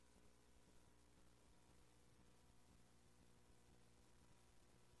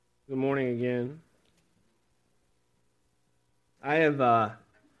Good morning again. I've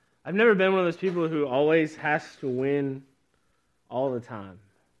never been one of those people who always has to win all the time.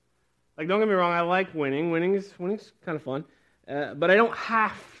 Like, don't get me wrong, I like winning. Winning's kind of fun, but I don't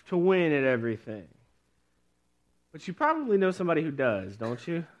have to win at everything. But you probably know somebody who does, don't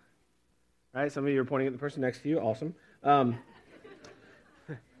you? Right? Some of you are pointing at the person next to you. Awesome.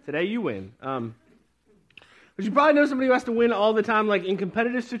 Today you win. But you probably know somebody who has to win all the time. Like in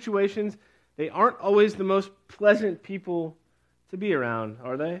competitive situations, they aren't always the most pleasant people to be around,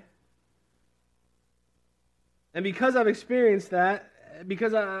 are they? And because I've experienced that,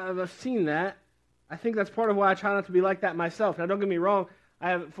 because I've seen that, I think that's part of why I try not to be like that myself. Now, don't get me wrong. I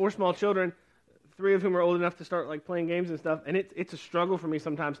have 4 small children, 3 of whom are old enough to start like playing games and stuff, and it's a struggle for me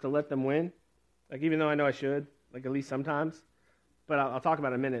sometimes to let them win. Like even though I know I should, like at least sometimes. But I'll talk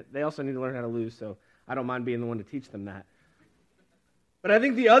about it in a minute. They also need to learn how to lose, so I don't mind being the one to teach them that. But I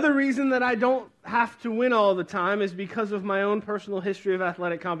think the other reason that I don't have to win all the time is because of my own personal history of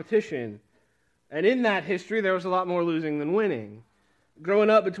athletic competition. And in that history, there was a lot more losing than winning. Growing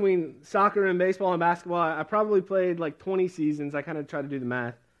up between soccer and baseball and basketball, I probably played like 20 seasons. I kind of try to do the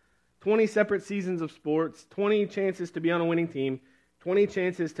math. 20 separate seasons of sports, 20 chances to be on a winning team, 20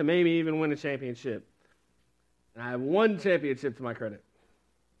 chances to maybe even win a championship. And I have 1 championship to my credit.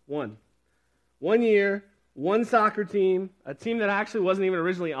 1 year, 1 soccer team, a team that I actually wasn't even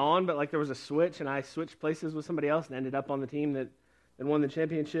originally on, but like there was a switch, and I switched places with somebody else and ended up on the team that won the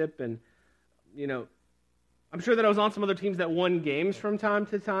championship. And, you know, I'm sure that I was on some other teams that won games from time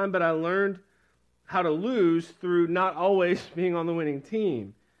to time, but I learned how to lose through not always being on the winning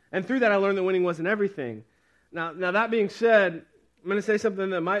team. And through that, I learned that winning wasn't everything. Now that being said, I'm going to say something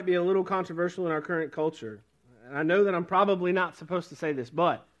that might be a little controversial in our current culture. And I know that I'm probably not supposed to say this,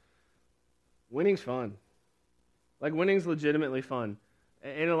 but winning's fun. Like, winning's legitimately fun.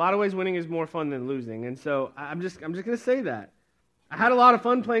 In a lot of ways, winning is more fun than losing. And so I'm just going to say that. I had a lot of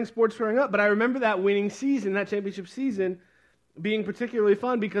fun playing sports growing up, but I remember that winning season, that championship season, being particularly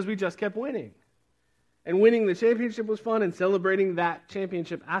fun because we just kept winning. And winning the championship was fun, and celebrating that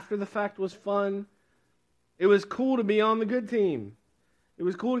championship after the fact was fun. It was cool to be on the good team. It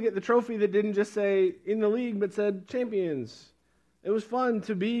was cool to get the trophy that didn't just say in the league, but said champions. It was fun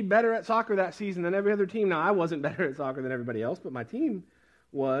to be better at soccer that season than every other team. Now, I wasn't better at soccer than everybody else, but my team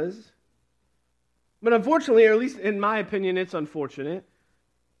was. But unfortunately, or at least in my opinion, it's unfortunate,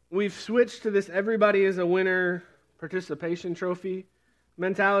 we've switched to this everybody is a winner participation trophy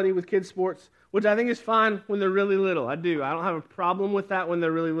mentality with kids' sports, which I think is fine when they're really little. I do. I don't have a problem with that when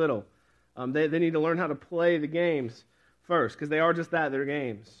they're really little. They need to learn how to play the games first, because they are just that, they're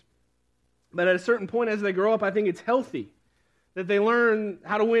games. But at a certain point as they grow up, I think it's healthy that they learn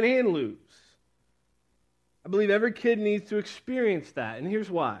how to win and lose. I believe every kid needs to experience that, and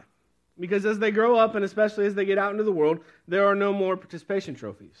here's why. Because as they grow up, and especially as they get out into the world, there are no more participation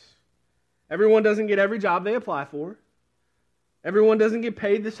trophies. Everyone doesn't get every job they apply for. Everyone doesn't get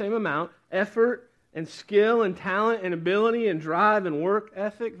paid the same amount. Effort and skill and talent and ability and drive and work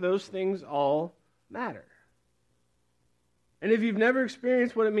ethic, those things all matter. And if you've never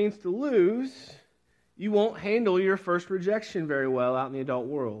experienced what it means to lose, you won't handle your first rejection very well out in the adult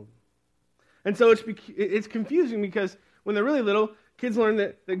world. And so it's confusing because when they're really little, kids learn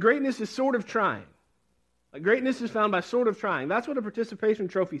that greatness is sort of trying. Like, greatness is found by sort of trying. That's what a participation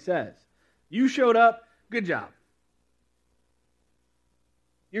trophy says. You showed up, good job.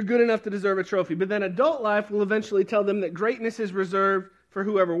 You're good enough to deserve a trophy. But then adult life will eventually tell them that greatness is reserved for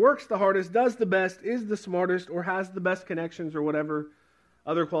whoever works the hardest, does the best, is the smartest, or has the best connections or whatever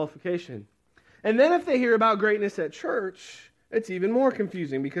other qualification. And then if they hear about greatness at church, it's even more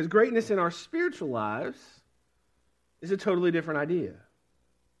confusing because greatness in our spiritual lives is a totally different idea.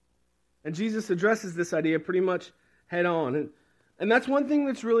 And Jesus addresses this idea pretty much head on. And that's one thing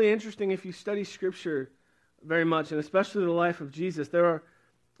that's really interesting if you study Scripture very much, and especially the life of Jesus. There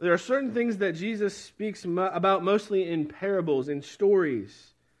are certain things that Jesus speaks about mostly in parables, in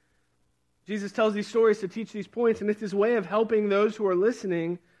stories. Jesus tells these stories to teach these points, and it's his way of helping those who are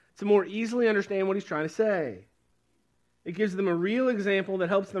listening to more easily understand what he's trying to say. It gives them a real example that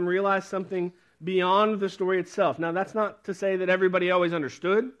helps them realize something beyond the story itself. Now, that's not to say that everybody always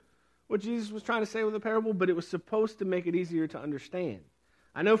understood what Jesus was trying to say with a parable, but it was supposed to make it easier to understand.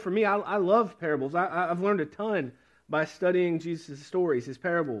 I know for me, I love parables. I've learned a ton by studying Jesus' stories, his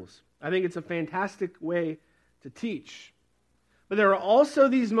parables. I think it's a fantastic way to teach. But there are also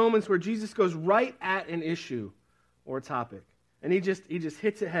these moments where Jesus goes right at an issue or a topic, and he just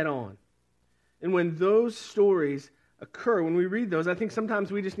hits it head on. And when those stories occur, when we read those, I think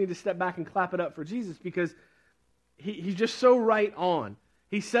sometimes we just need to step back and clap it up for Jesus because he's just so right on.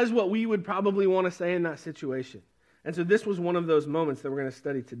 He says what we would probably want to say in that situation. And so this was one of those moments that we're going to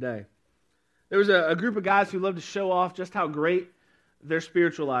study today. There was a group of guys who loved to show off just how great their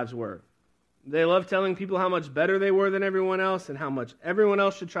spiritual lives were. They loved telling people how much better they were than everyone else and how much everyone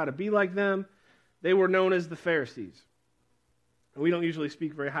else should try to be like them. They were known as the Pharisees. We don't usually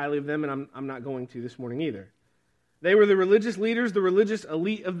speak very highly of them, and I'm not going to this morning either. They were the religious leaders, the religious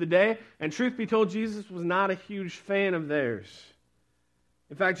elite of the day, and truth be told, Jesus was not a huge fan of theirs.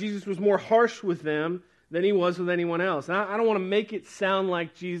 In fact, Jesus was more harsh with them than he was with anyone else. And I don't want to make it sound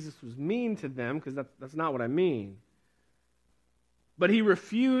like Jesus was mean to them, because that's not what I mean. But he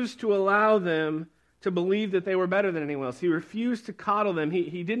refused to allow them to believe that they were better than anyone else. He refused to coddle them.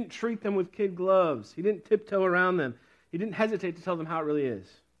 He didn't treat them with kid gloves. He didn't tiptoe around them. He didn't hesitate to tell them how it really is.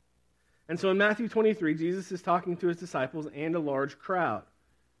 And so in Matthew 23, Jesus is talking to his disciples and a large crowd,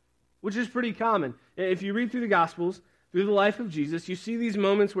 which is pretty common. If you read through the Gospels, through the life of Jesus, you see these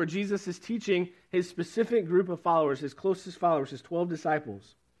moments where Jesus is teaching his specific group of followers, his closest followers, his 12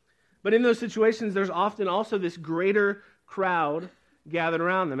 disciples. But in those situations, there's often also this greater crowd gathered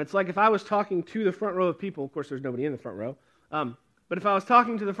around them. It's like if I was talking to the front row of people, of course there's nobody in the front row, but if I was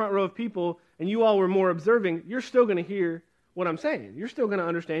talking to the front row of people and you all were more observing, you're still going to hear what I'm saying. You're still going to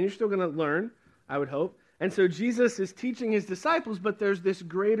understand. You're still going to learn, I would hope. And so Jesus is teaching his disciples, but there's this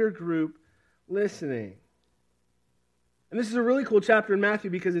greater group listening. And this is a really cool chapter in Matthew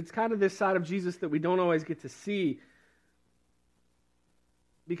because it's kind of this side of Jesus that we don't always get to see.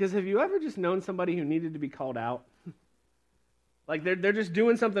 Because have you ever just known somebody who needed to be called out? Like they're just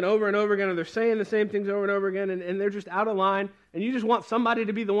doing something over and over again, or they're saying the same things over and over again, and they're just out of line, and you just want somebody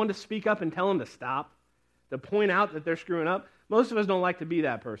to be the one to speak up and tell them to stop, to point out that they're screwing up. Most of us don't like to be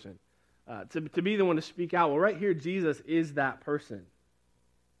that person, to be the one to speak out. Well, right here, Jesus is that person.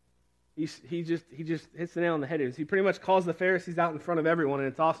 He just hits the nail on the head. He pretty much calls the Pharisees out in front of everyone, and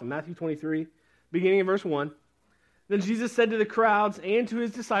it's awesome. Matthew 23, beginning in verse 1. Then Jesus said to the crowds and to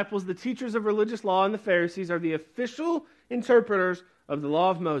his disciples, the teachers of religious law and the Pharisees are the official interpreters of the law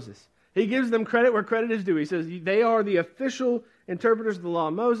of Moses. He gives them credit where credit is due. He says they are the official interpreters of the law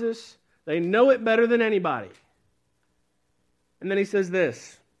of Moses. They know it better than anybody. And then he says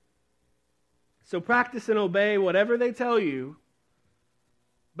this, so practice and obey whatever they tell you,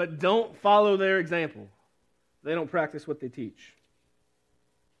 but don't follow their example. They don't practice what they teach.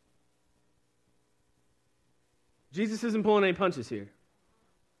 Jesus isn't pulling any punches here.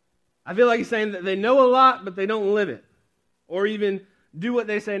 I feel like he's saying that they know a lot, but they don't live it. Or even do what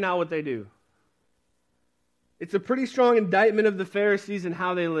they say, not what they do. It's a pretty strong indictment of the Pharisees and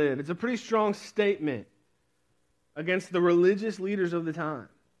how they live. It's a pretty strong statement against the religious leaders of the time.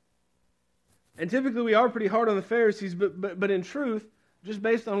 And typically we are pretty hard on the Pharisees, but in truth, just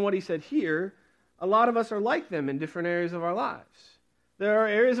based on what he said here, a lot of us are like them in different areas of our lives. There are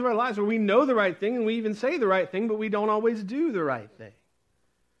areas of our lives where we know the right thing and we even say the right thing, but we don't always do the right thing.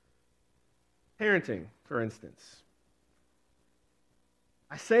 Parenting, for instance.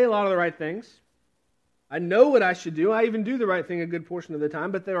 I say a lot of the right things. I know what I should do. I even do the right thing a good portion of the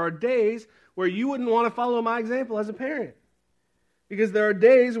time, but there are days where you wouldn't want to follow my example as a parent. Because there are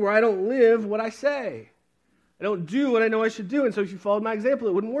days where I don't live what I say. I don't do what I know I should do, and so if you followed my example,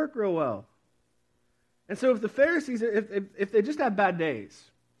 it wouldn't work real well. And so if the Pharisees, if they just have bad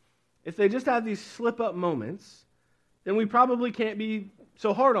days, if they just have these slip-up moments, then we probably can't be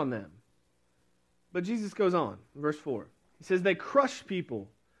so hard on them. But Jesus goes on, verse 4. He says, they crush people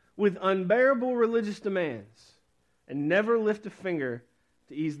with unbearable religious demands and never lift a finger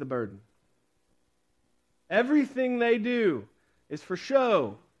to ease the burden. Everything they do is for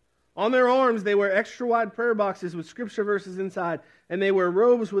show. On their arms, they wear extra-wide prayer boxes with scripture verses inside, and they wear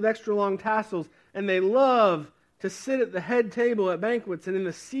robes with extra-long tassels, and they love to sit at the head table at banquets and in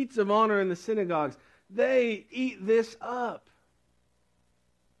the seats of honor in the synagogues. They eat this up.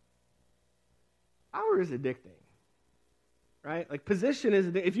 Power is addicting, right? Like position is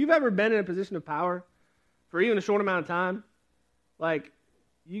addicting. If you've ever been in a position of power for even a short amount of time, like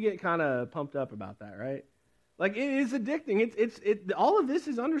you get kind of pumped up about that, right? Like it is addicting. All of this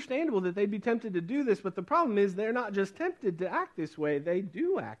is understandable that they'd be tempted to do this, but the problem is they're not just tempted to act this way, they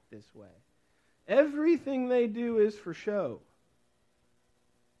do act this way. Everything they do is for show.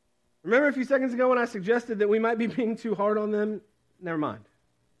 Remember a few seconds ago when I suggested that we might be being too hard on them? Never mind.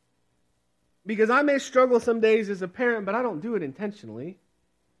 Because I may struggle some days as a parent, but I don't do it intentionally.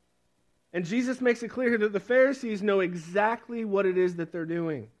 And Jesus makes it clear here that the Pharisees know exactly what it is that they're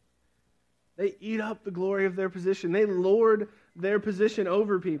doing. They eat up the glory of their position. They lord their position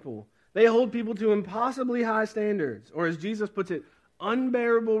over people. They hold people to impossibly high standards, or as Jesus puts it,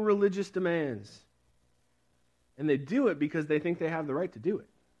 unbearable religious demands. And they do it because they think they have the right to do it.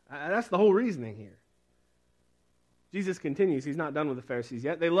 That's the whole reasoning here. Jesus continues. He's not done with the Pharisees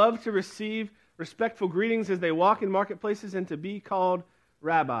yet. They love to receive respectful greetings as they walk in marketplaces and to be called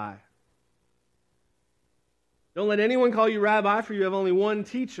rabbi. Don't let anyone call you rabbi, for you have only one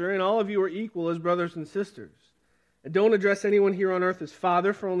teacher, and all of you are equal as brothers and sisters. And don't address anyone here on earth as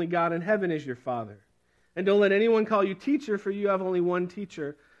Father, for only God in heaven is your Father. And don't let anyone call you teacher, for you have only one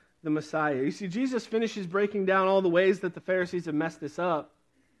teacher, the Messiah. You see, Jesus finishes breaking down all the ways that the Pharisees have messed this up,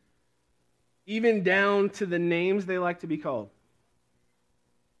 even down to the names they like to be called.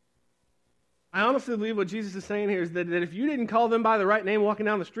 I honestly believe what Jesus is saying here is that if you didn't call them by the right name walking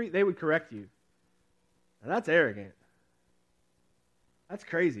down the street, they would correct you. Now, that's arrogant. That's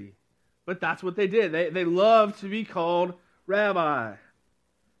crazy. But that's what they did. They loved to be called rabbi.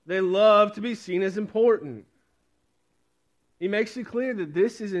 They loved to be seen as important. He makes it clear that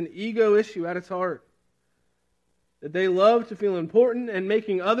this is an ego issue at its heart. That they love to feel important, and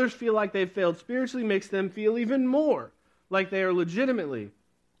making others feel like they've failed spiritually makes them feel even more like they are legitimately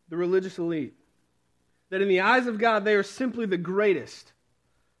the religious elite. That in the eyes of God, they are simply the greatest.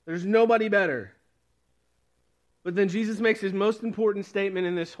 There's nobody better. But then Jesus makes his most important statement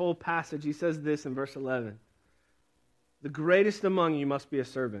in this whole passage. He says this in verse 11. The greatest among you must be a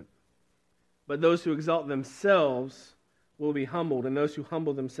servant, but those who exalt themselves will be humbled, and those who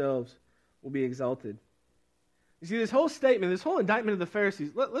humble themselves will be exalted. You see, this whole statement, this whole indictment of the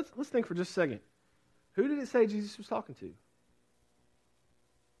Pharisees, let's think for just a second. Who did it say Jesus was talking to?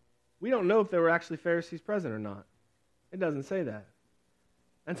 We don't know if there were actually Pharisees present or not. It doesn't say that.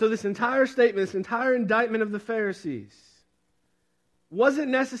 And so this entire statement, this entire indictment of the Pharisees wasn't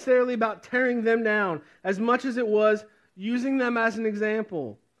necessarily about tearing them down as much as it was using them as an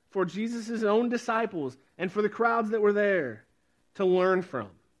example for Jesus' own disciples and for the crowds that were there to learn from.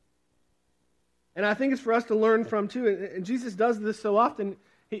 And I think it's for us to learn from too. And Jesus does this so often.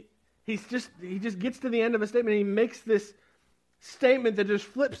 He just gets to the end of a statement and he makes this statement that just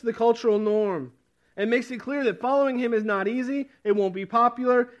flips the cultural norm and makes it clear that following him is not easy, it won't be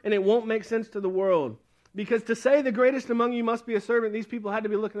popular, and it won't make sense to the world. Because to say the greatest among you must be a servant, these people had to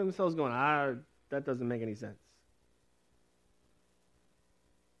be looking at themselves going, that doesn't make any sense.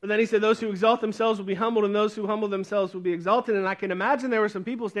 But then he said, those who exalt themselves will be humbled, and those who humble themselves will be exalted. And I can imagine there were some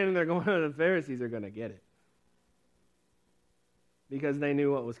people standing there going, the Pharisees are going to get it. Because they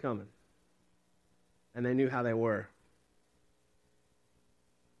knew what was coming. And they knew how they were.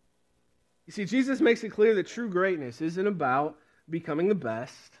 You see, Jesus makes it clear that true greatness isn't about becoming the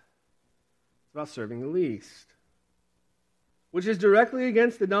best. It's about serving the least. Which is directly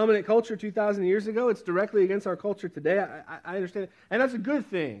against the dominant culture 2,000 years ago. It's directly against our culture today. I understand it. And that's a good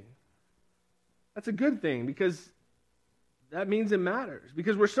thing. That's a good thing because that means it matters.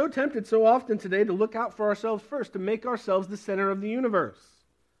 Because we're so tempted so often today to look out for ourselves first, to make ourselves the center of the universe.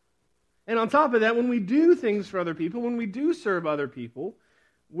 And on top of that, when we do things for other people, when we do serve other people,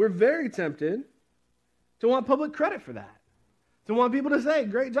 we're very tempted to want public credit for that. To want people to say,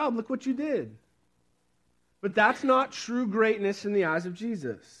 great job, look what you did. But that's not true greatness in the eyes of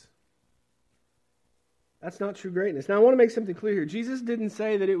Jesus. That's not true greatness. Now, I want to make something clear here. Jesus didn't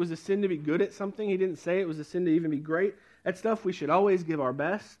say that it was a sin to be good at something. He didn't say it was a sin to even be great at stuff. We should always give our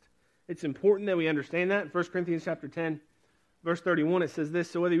best. It's important that we understand that. In 1 Corinthians chapter 10, verse 31, it says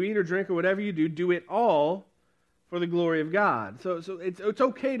this, so whether you eat or drink or whatever you do, do it all for the glory of God. So it's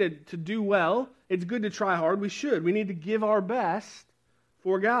okay to do well. It's good to try hard. We should. We need to give our best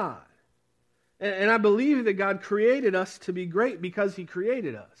for God. And I believe that God created us to be great because He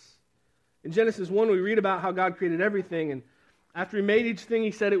created us. In Genesis 1, we read about how God created everything, and after He made each thing, He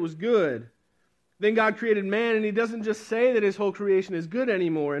said it was good. Then God created man, and He doesn't just say that His whole creation is good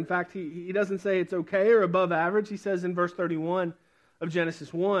anymore. In fact, He doesn't say it's okay or above average. He says in verse 31 of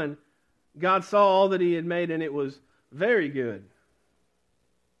Genesis 1, God saw all that He had made, and it was very good.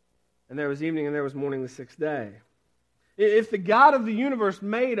 And there was evening, and there was morning the sixth day. If the God of the universe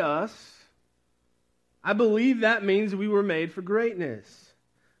made us, I believe that means we were made for greatness.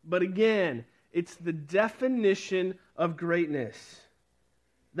 But again, it's the definition of greatness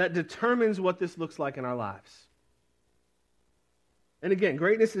that determines what this looks like in our lives. And again,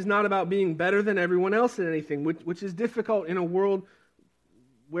 greatness is not about being better than everyone else at anything, which is difficult in a world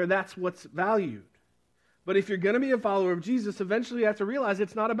where that's what's valued. But if you're going to be a follower of Jesus, eventually you have to realize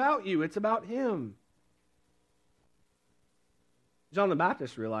it's not about you, it's about Him. John the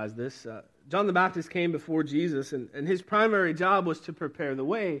Baptist realized this. John the Baptist came before Jesus, and his primary job was to prepare the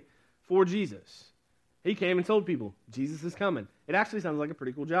way for Jesus. He came and told people, Jesus is coming. It actually sounds like a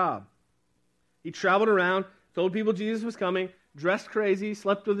pretty cool job. He traveled around, told people Jesus was coming, dressed crazy,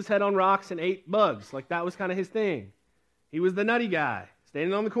 slept with his head on rocks, and ate bugs. Like, that was kind of his thing. He was the nutty guy,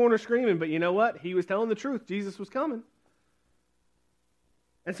 standing on the corner screaming, but you know what? He was telling the truth. Jesus was coming.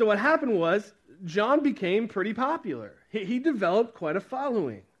 And so what happened was, John became pretty popular. He developed quite a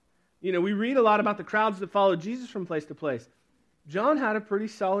following. You know, we read a lot about the crowds that followed Jesus from place to place. John had a pretty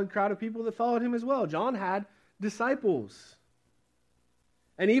solid crowd of people that followed him as well. John had disciples.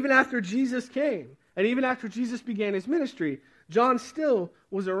 And even after Jesus came, and even after Jesus began his ministry, John still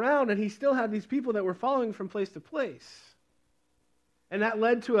was around, and he still had these people that were following from place to place. And that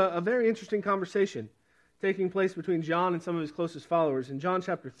led to a very interesting conversation taking place between John and some of his closest followers. In John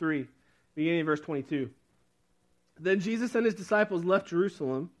chapter 3, beginning of verse 22. Then Jesus and his disciples left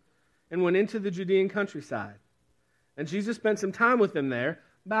Jerusalem and went into the Judean countryside. And Jesus spent some time with them there,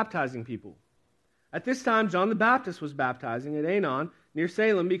 baptizing people. At this time, John the Baptist was baptizing at Aenon, near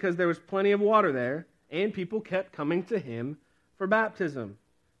Salem, because there was plenty of water there, and people kept coming to him for baptism.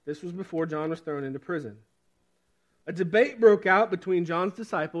 This was before John was thrown into prison. A debate broke out between John's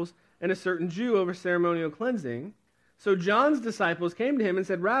disciples and a certain Jew over ceremonial cleansing. So John's disciples came to him and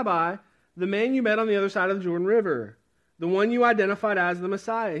said, Rabbi, the man you met on the other side of the Jordan River, the one you identified as the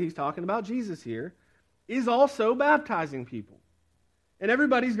Messiah, he's talking about Jesus here, is also baptizing people. And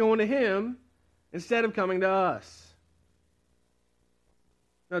everybody's going to him instead of coming to us.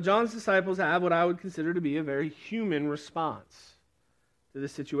 Now, John's disciples have what I would consider to be a very human response to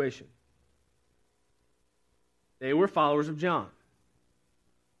this situation. They were followers of John.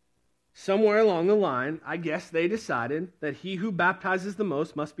 Somewhere along the line, I guess they decided that he who baptizes the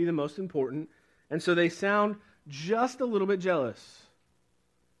most must be the most important, and so they sound just a little bit jealous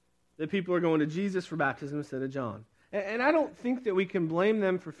that people are going to Jesus for baptism instead of John. And I don't think that we can blame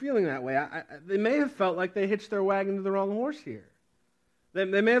them for feeling that way. They may have felt like they hitched their wagon to the wrong horse here. They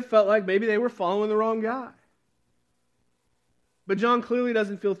may have felt like maybe they were following the wrong guy. But John clearly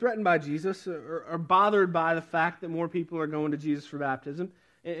doesn't feel threatened by Jesus or bothered by the fact that more people are going to Jesus for baptism.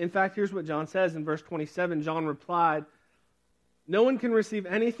 In fact, here's what John says in verse 27. John replied, "No one can receive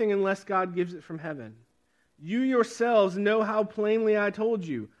anything unless God gives it from heaven. You yourselves know how plainly I told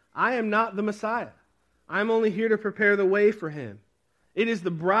you. I am not the Messiah. I am only here to prepare the way for him. It is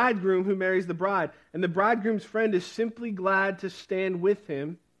the bridegroom who marries the bride, and the bridegroom's friend is simply glad to stand with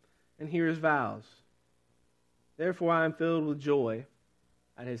him and hear his vows. Therefore I am filled with joy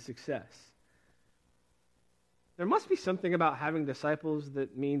at his success." There must be something about having disciples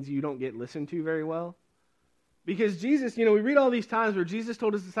that means you don't get listened to very well. Because Jesus, we read all these times where Jesus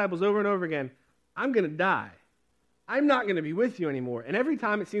told his disciples over and over again, I'm going to die. I'm not going to be with you anymore. And every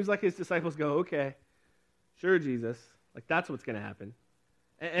time it seems like his disciples go, okay, sure, Jesus. Like, that's what's going to happen.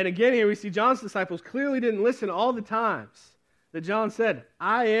 And again here we see John's disciples clearly didn't listen all the times that John said,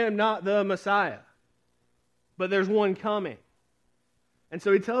 I am not the Messiah, but there's one coming. And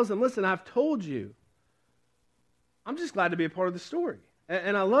so he tells them, listen, I've told you. I'm just glad to be a part of the story.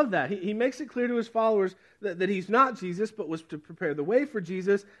 And I love that. He makes it clear to his followers that he's not Jesus, but was to prepare the way for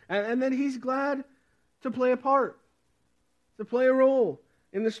Jesus, and that he's glad to play a part, to play a role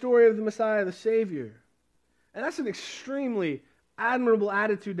in the story of the Messiah, the Savior. And that's an extremely admirable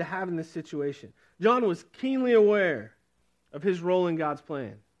attitude to have in this situation. John was keenly aware of his role in God's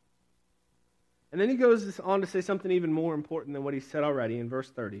plan. And then he goes on to say something even more important than what he said already in verse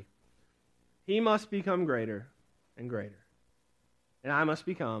 30. He must become greater and greater, and I must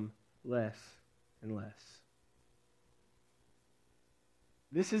become less and less.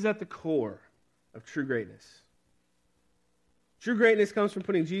 This is at the core of true greatness. True greatness comes from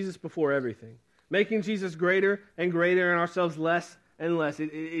putting Jesus before everything, making Jesus greater and greater and ourselves less and less.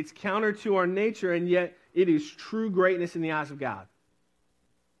 It's counter to our nature, and yet it is true greatness in the eyes of God.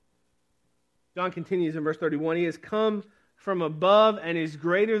 John continues in verse 31, He has come from above and is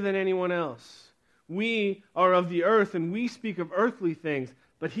greater than anyone else. We are of the earth, and we speak of earthly things,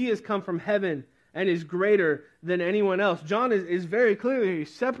 but He has come from heaven and is greater than anyone else. John is very clearly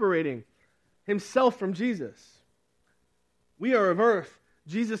separating himself from Jesus. We are of earth.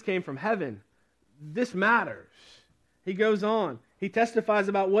 Jesus came from heaven. This matters. He goes on. He testifies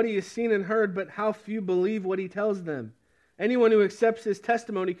about what he has seen and heard, but how few believe what he tells them. Anyone who accepts his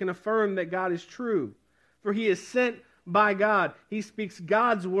testimony can affirm that God is true, for he is sent by God. He speaks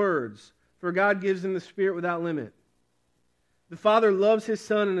God's words, for God gives him the Spirit without limit. The Father loves his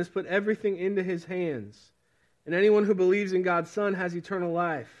Son and has put everything into his hands. And anyone who believes in God's Son has eternal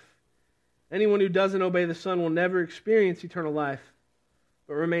life. Anyone who doesn't obey the Son will never experience eternal life,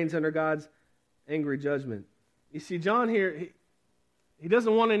 but remains under God's angry judgment. You see, John here, he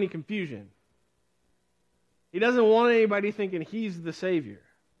doesn't want any confusion. He doesn't want anybody thinking he's the Savior.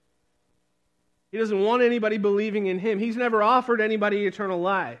 He doesn't want anybody believing in him. He's never offered anybody eternal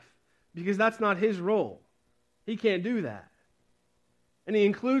life because that's not his role. He can't do that. And he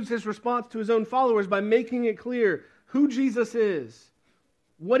includes his response to his own followers by making it clear who Jesus is,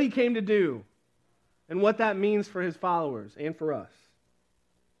 what he came to do, and what that means for his followers and for us.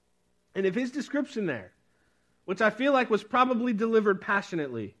 And if his description there, which I feel like was probably delivered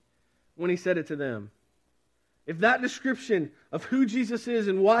passionately when he said it to them, if that description of who Jesus is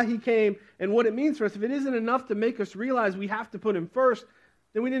and why he came and what it means for us, if it isn't enough to make us realize we have to put him first,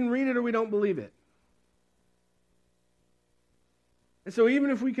 then we didn't read it or we don't believe it. And so even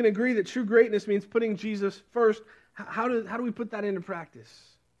if we can agree that true greatness means putting Jesus first, how do we put that into practice?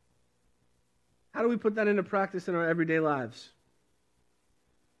 How do we put that into practice in our everyday lives?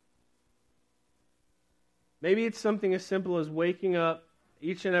 Maybe it's something as simple as waking up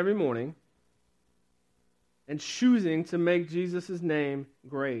each and every morning and choosing to make Jesus' name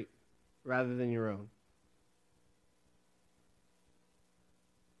great rather than your own.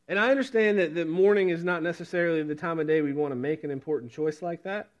 And I understand that morning is not necessarily the time of day we'd want to make an important choice like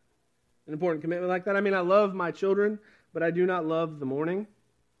that, an important commitment like that. I mean, I love my children, but I do not love the morning,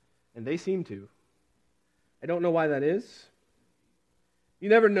 and they seem to. I don't know why that is. You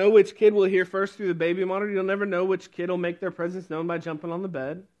never know which kid will hear first through the baby monitor. You'll never know which kid will make their presence known by jumping on the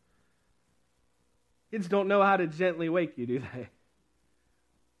bed. Kids don't know how to gently wake you, do they?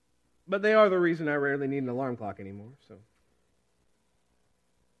 But they are the reason I rarely need an alarm clock anymore.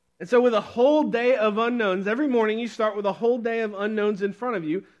 And so with a whole day of unknowns, every morning you start with a whole day of unknowns in front of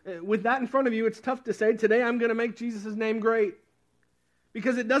you. With that in front of you, it's tough to say, today I'm going to make Jesus' name great.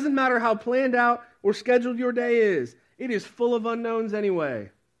 Because it doesn't matter how planned out or scheduled your day is. It is full of unknowns anyway.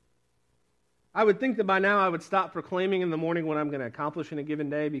 I would think that by now I would stop proclaiming in the morning what I'm going to accomplish in a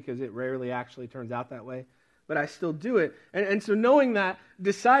given day because it rarely actually turns out that way. But I still do it. And so knowing that,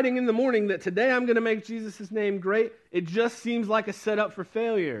 deciding in the morning that today I'm going to make Jesus' name great, it just seems like a setup for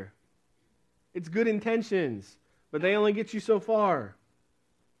failure. It's good intentions, but they only get you so far.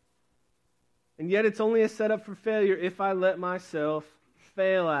 And yet it's only a setup for failure if I let myself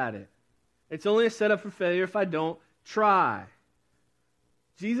fail at it. It's only a setup for failure if I don't try.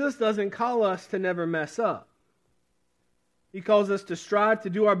 Jesus doesn't call us to never mess up. He calls us to strive to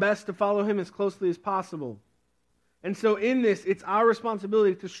do our best to follow him as closely as possible. And so in this, it's our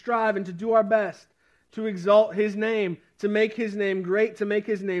responsibility to strive and to do our best to exalt his name, to make his name great, to make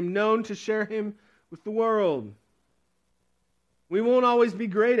his name known, to share him with the world. We won't always be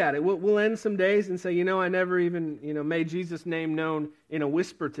great at it. We'll end some days and say, I never even, made Jesus' name known in a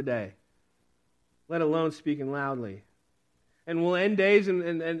whisper today, let alone speaking loudly. And we'll end days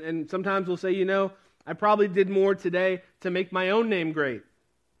and sometimes we'll say, I probably did more today to make my own name great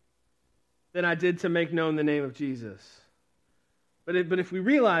than I did to make known the name of Jesus. But if we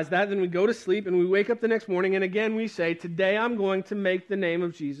realize that, then we go to sleep and we wake up the next morning and again we say, today I'm going to make the name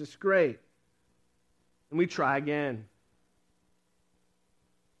of Jesus great. And we try again.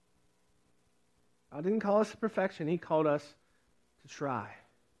 God didn't call us to perfection. He called us to try,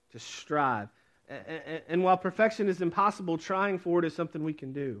 to strive. And while perfection is impossible, trying for it is something we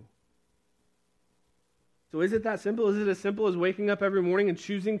can do. So is it that simple? Is it as simple as waking up every morning and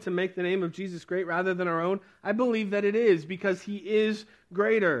choosing to make the name of Jesus great rather than our own? I believe that it is, because he is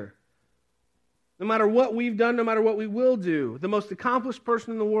greater. No matter what we've done, no matter what we will do, the most accomplished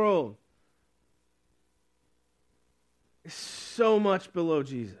person in the world is so much below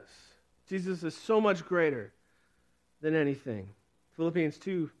Jesus. Jesus is so much greater than anything. Philippians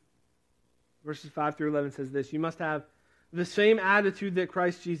 2, verses 5 through 11 says this: you must have the same attitude that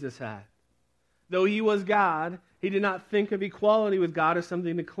Christ Jesus had. Though he was God, he did not think of equality with God as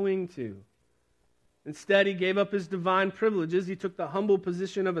something to cling to. Instead, he gave up his divine privileges. He took the humble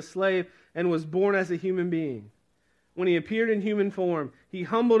position of a slave and was born as a human being. When he appeared in human form, he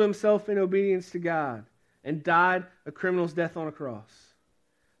humbled himself in obedience to God and died a criminal's death on a cross.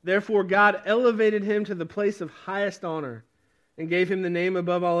 Therefore, God elevated him to the place of highest honor and gave him the name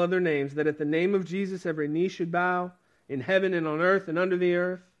above all other names, that at the name of Jesus every knee should bow, in heaven and on earth and under the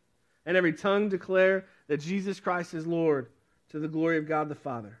earth, and every tongue declare that Jesus Christ is Lord, to the glory of God the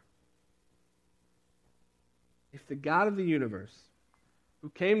Father. If the God of the universe, who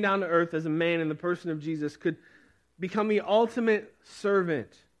came down to earth as a man in the person of Jesus, could become the ultimate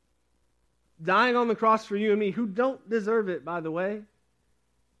servant, dying on the cross for you and me, who don't deserve it, by the way.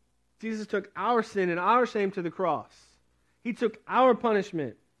 Jesus took our sin and our shame to the cross. He took our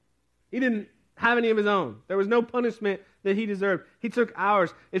punishment. He didn't have any of his own. There was no punishment that he deserved. He took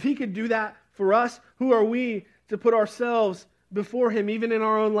ours. If he could do that for us, who are we to put ourselves before him, even in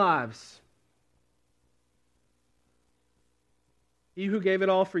our own lives? He who gave it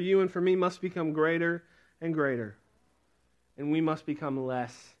all for you and for me must become greater and greater, and we must become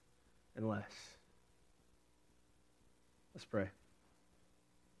less and less. Let's pray.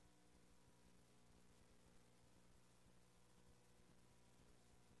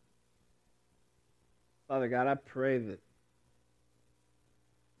 Father God, I pray that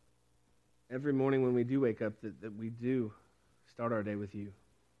every morning when we do wake up, that we do start our day with you.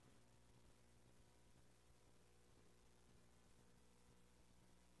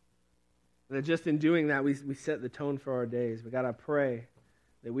 And that just in doing that, we set the tone for our days. But God, I pray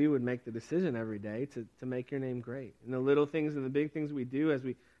that we would make the decision every day to make your name great. In the little things and the big things we do as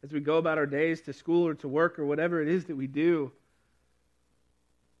we go about our days to school or to work or whatever it is that we do,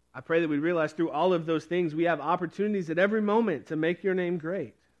 I pray that we realize through all of those things we have opportunities at every moment to make your name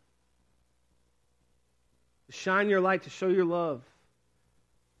great. To shine your light, to show your love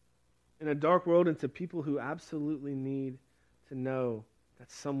in a dark world and to people who absolutely need to know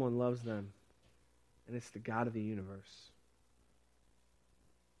that someone loves them. And it's the God of the universe.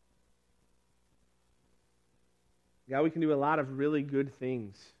 God, we can do a lot of really good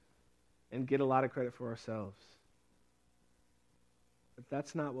things and get a lot of credit for ourselves. But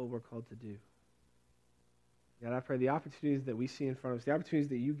that's not what we're called to do. God, I pray the opportunities that we see in front of us, the opportunities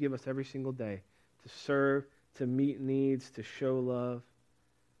that you give us every single day to serve, to meet needs, to show love,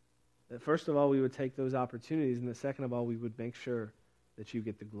 that first of all, we would take those opportunities, and that second of all, we would make sure that you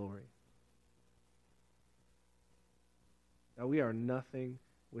get the glory. God, we are nothing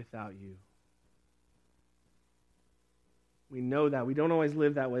without you. We know that. We don't always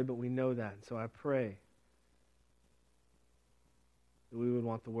live that way, but we know that. And so I pray that we would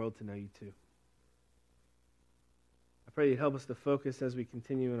want the world to know you too. I pray you'd help us to focus as we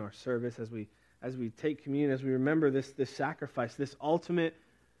continue in our service, as we take communion, as we remember this sacrifice, this ultimate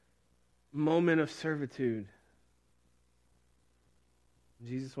moment of servitude.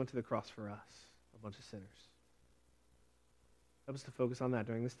 Jesus went to the cross for us, a bunch of sinners. Help us to focus on that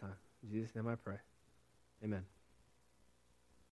during this time. In Jesus' name I pray. Amen.